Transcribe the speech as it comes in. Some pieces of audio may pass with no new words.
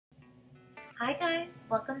Hi guys,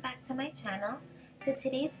 welcome back to my channel. So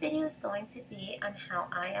today's video is going to be on how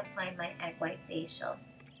I apply my egg white facial.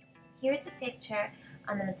 Here's a picture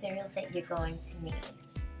on the materials that you're going to need.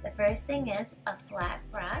 The first thing is a flat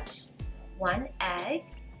brush, one egg,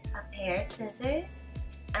 a pair of scissors,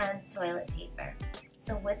 and toilet paper.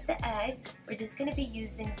 So with the egg, we're just going to be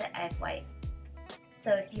using the egg white.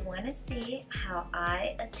 So if you want to see how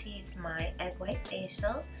I achieve my egg white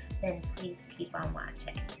facial, then please keep on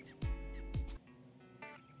watching.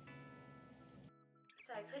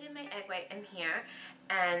 So I put in my egg white in here,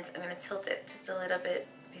 and I'm going to tilt it just a little bit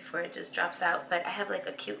before it just drops out, but I have like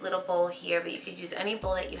a cute little bowl here, but you could use any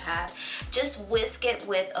bowl that you have. Just whisk it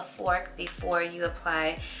with a fork before you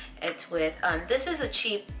apply it with, this is a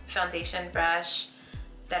cheap foundation brush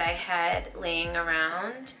that I had laying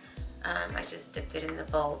around. I just dipped it in the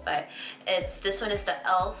bowl, but this one is the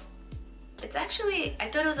e.l.f. It's actually, I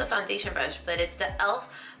thought it was a foundation brush, but it's the e.l.f.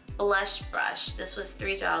 blush brush. This was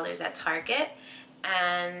 $3 at Target.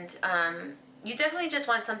 And you definitely just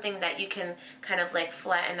want something that you can kind of like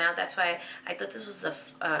flatten out. That's why I thought this was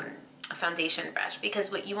a foundation brush,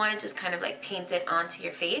 because what you want to just kind of like paint it onto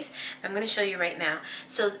your face. I'm going to show you right now.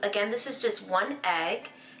 So again, this is just one egg,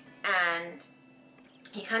 and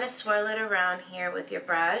you kind of swirl it around here with your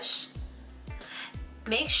brush.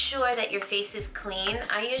 Make sure that your face is clean.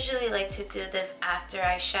 I usually like to do this after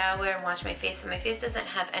I shower and wash my face, so my face doesn't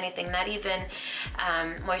have anything, not even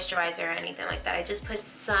moisturizer or anything like that. I just put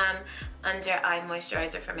some under eye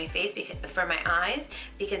moisturizer for my face, for my eyes,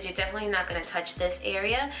 because you're definitely not going to touch this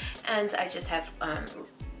area. And I just have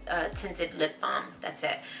tinted lip balm. That's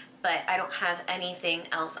it. But I don't have anything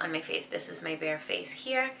else on my face. This is my bare face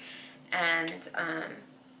here, and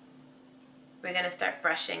we're going to start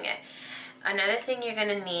brushing it. Another thing you're going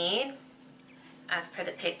to need, as per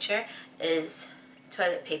the picture, is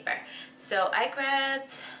toilet paper. So I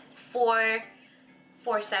grabbed four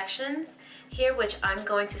sections here, which I'm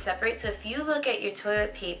going to separate. So if you look at your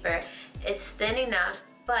toilet paper, it's thin enough,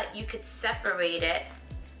 but you could separate it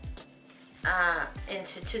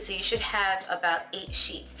into two. So you should have about 8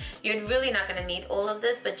 sheets. You're really not going to need all of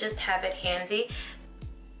this, but just have it handy.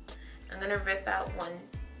 I'm going to rip out one.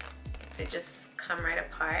 They just come right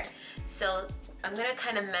apart. So I'm gonna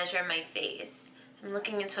kind of measure my face. So I'm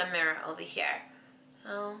looking into a mirror over here.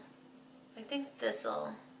 Oh, I think this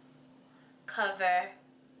will cover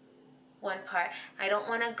one part. I don't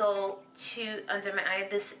want to go too under my eye.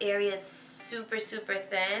 This area is super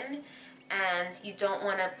thin, and you don't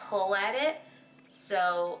want to pull at it.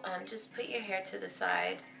 So just put your hair to the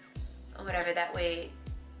side or whatever. That way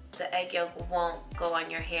the egg yolk won't go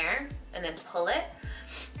on your hair, and then pull it.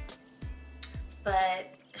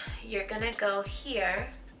 But you're gonna go here.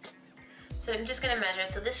 So I'm just gonna measure.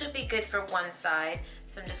 So this would be good for one side.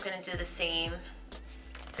 So I'm just gonna do the same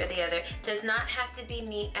for the other. Does not have to be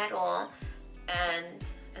neat at all. And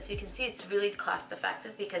as you can see, it's really cost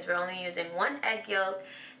effective because we're only using one egg yolk,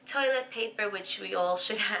 toilet paper, which we all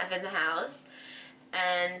should have in the house.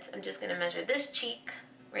 And I'm just gonna measure this cheek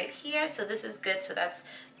right here. So this is good. So that's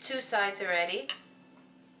 2 sides already.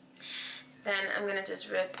 Then I'm going to just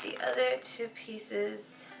rip the other 2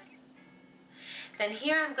 pieces. Then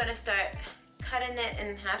here I'm going to start cutting it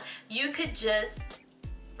in half. You could just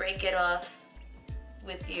break it off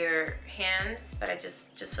with your hands, but I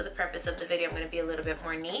just for the purpose of the video, I'm going to be a little bit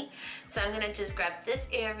more neat. So I'm going to just grab this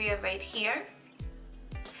area right here.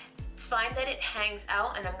 It's fine that it hangs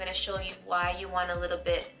out, and I'm going to show you why you want a little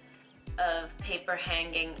bit of paper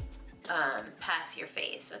hanging past your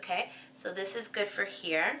face, okay? So this is good for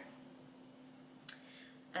here.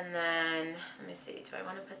 And then, let me see, do I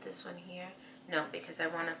want to put this one here? No, because I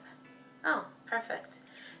want to, oh, perfect.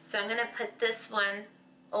 So I'm going to put this one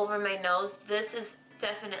over my nose. This is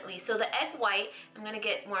definitely, so the egg white, I'm going to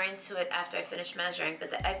get more into it after I finish measuring, but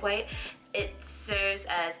the egg white, it serves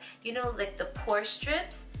as, you know, like the pore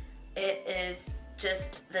strips. It is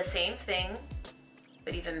just the same thing,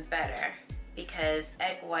 but even better, because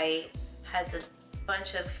egg white has a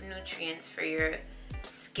bunch of nutrients for your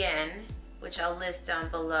skin, which I'll list down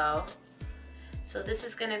below. So this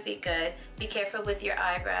is going to be good. Be careful with your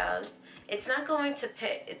eyebrows. It's not going to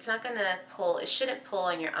pull, it shouldn't pull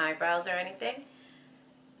on your eyebrows or anything,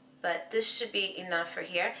 but this should be enough for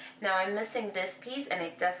here. Now I'm missing this piece, and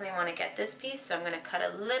I definitely want to get this piece, so I'm going to cut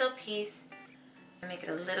a little piece and make it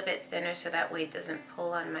a little bit thinner so that way it doesn't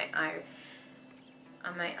pull on my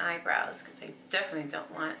eyebrows, because I definitely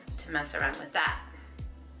don't want to mess around with that.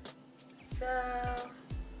 So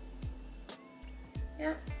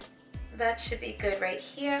yeah, that should be good right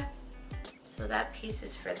here. So that piece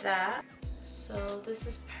is for that. So this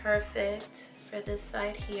is perfect for this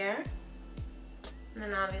side here. And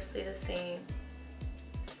then obviously the same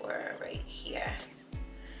for right here.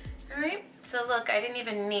 All right, so look, I didn't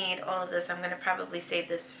even need all of this. I'm gonna probably save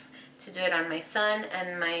this to do it on my son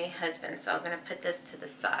and my husband. So I'm gonna put this to the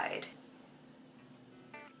side.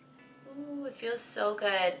 Ooh, it feels so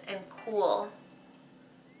good and cool.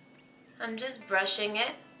 I'm just brushing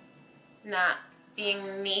it, not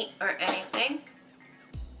being neat or anything.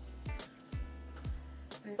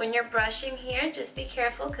 When you're brushing here, just be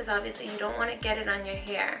careful because obviously you don't want to get it on your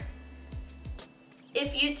hair.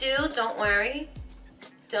 If you do, don't worry.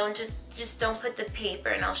 Don't just don't put the paper,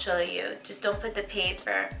 and I'll show you. Just don't put the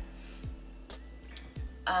paper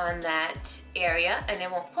on that area and it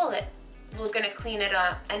won't pull it. We're gonna clean it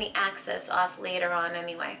up, any excess off later on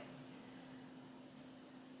anyway.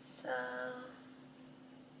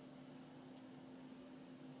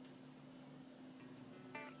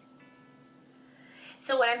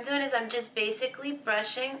 So what I'm doing is I'm just basically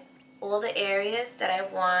brushing all the areas that I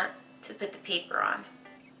want to put the paper on.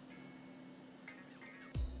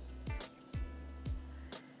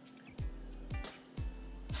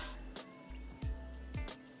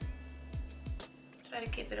 Try to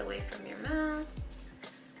keep it away from your mouth.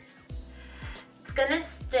 It's gonna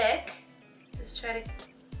stick. Just try to,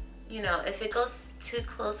 you know, if it goes too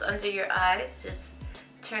close under your eyes, just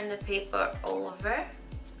turn the paper over.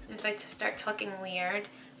 If I start talking weird,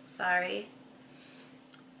 sorry.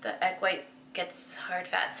 The egg white gets hard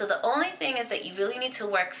fast. So the only thing is that you really need to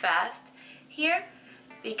work fast here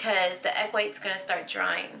because the egg white's gonna start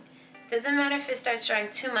drying. Doesn't matter if it starts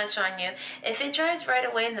drying too much on you. If it dries right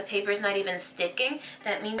away and the paper's not even sticking,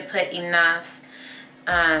 that means you put enough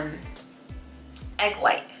egg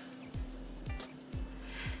white.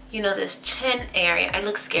 You know, this chin area, I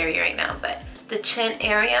look scary right now, but the chin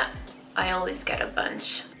area, I always get a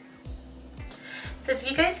bunch. So if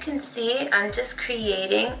you guys can see, I'm just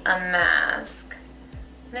creating a mask.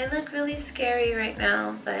 And I look really scary right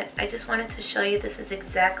now, but I just wanted to show you this is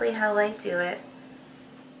exactly how I do it.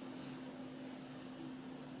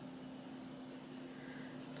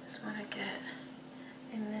 Just want to get,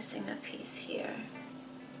 I'm missing a piece here.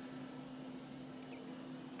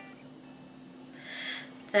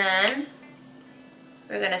 Then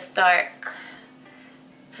we're going to start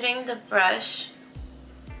putting the brush,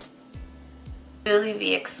 really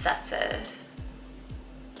be excessive.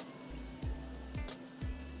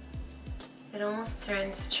 It almost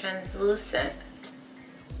turns translucent,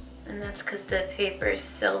 and that's because the paper is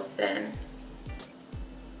so thin.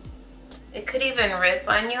 It could even rip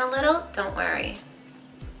on you a little, don't worry.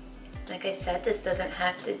 Like I said, this doesn't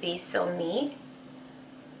have to be so neat.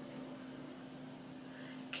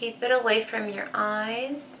 Keep it away from your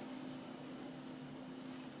eyes.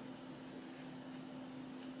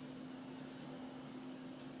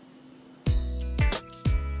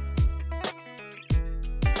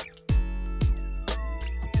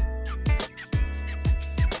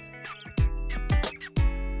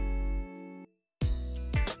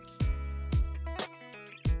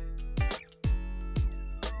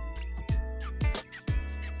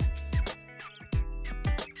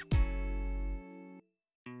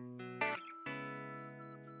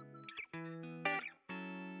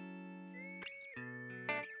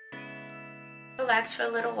 Relax for a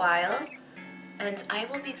little while, and I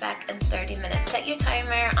will be back in 30 minutes. Set your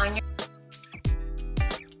timer on your...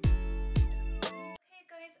 Okay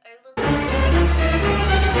guys, I look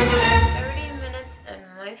 30 minutes and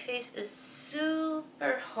my face is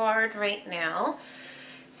super hard right now.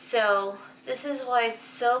 So this is why it's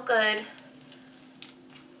so good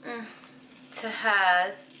to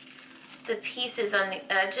have the pieces on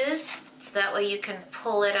the edges, so that way you can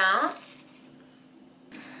pull it out.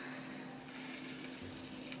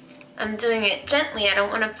 I'm doing it gently. I don't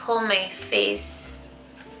want to pull my face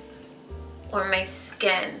or my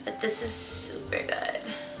skin, but this is super good.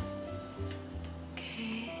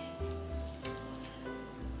 Okay.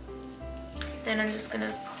 Then I'm just going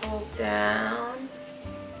to pull down.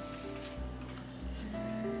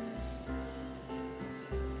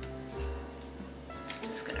 I'm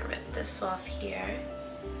just going to rip this off here.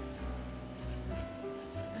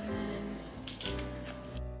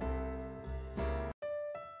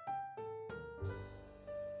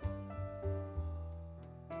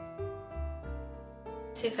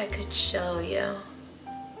 See if I could show you.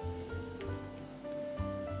 Let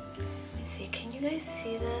me see, can you guys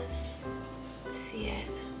see this? See it?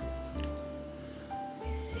 Let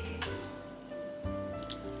me see.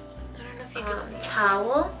 I don't know if you can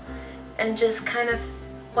towel and just kind of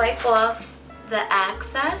wipe off the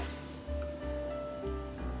excess.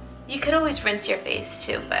 You could always rinse your face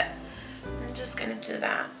too, but I'm just gonna do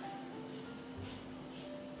that.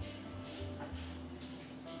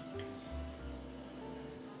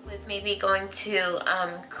 with maybe going to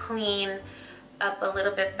clean up a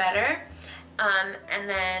little bit better. And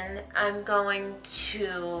then I'm going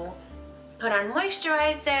to put on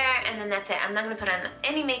moisturizer, and then that's it. I'm not gonna put on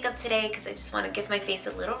any makeup today because I just want to give my face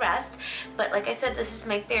a little rest. But like I said, this is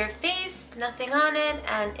my bare face, nothing on it,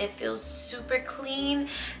 and it feels super clean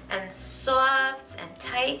and soft and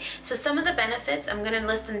tight. So some of the benefits, I'm gonna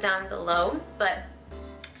list them down below, but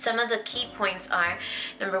some of the key points are,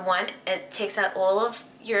 number one, it takes out all of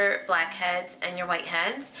your blackheads and your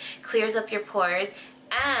whiteheads, clears up your pores,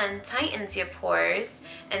 and tightens your pores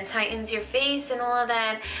and tightens your face and all of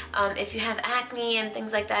that. If you have acne and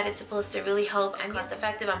things like that, it's supposed to really help and cost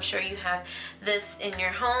effective. I'm sure you have this in your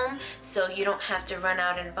home, so you don't have to run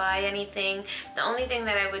out and buy anything. The only thing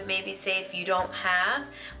that I would maybe say if you don't have,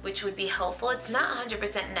 which would be helpful, it's not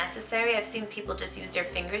 100% necessary. I've seen people just use their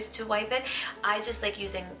fingers to wipe it. I just like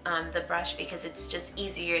using the brush because it's just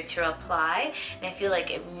easier to apply, and I feel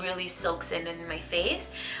like it really soaks in my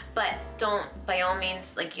face. But don't, by all means,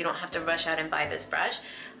 like, you don't have to rush out and buy this brush.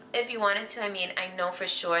 If you wanted to, I mean, I know for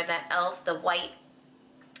sure that e.l.f., the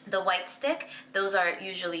white stick, those are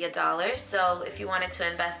usually $1. So if you wanted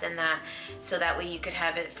to invest in that so that way you could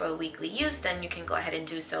have it for a weekly use, then you can go ahead and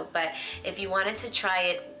do so. But if you wanted to try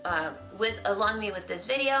it along me with this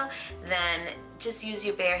video, then just use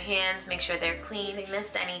your bare hands, make sure they're clean. I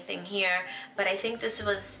missed anything here, but I think this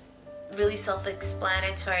was really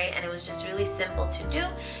self-explanatory and it was just really simple to do.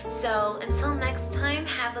 So until next time,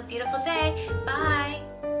 have a beautiful day. Bye.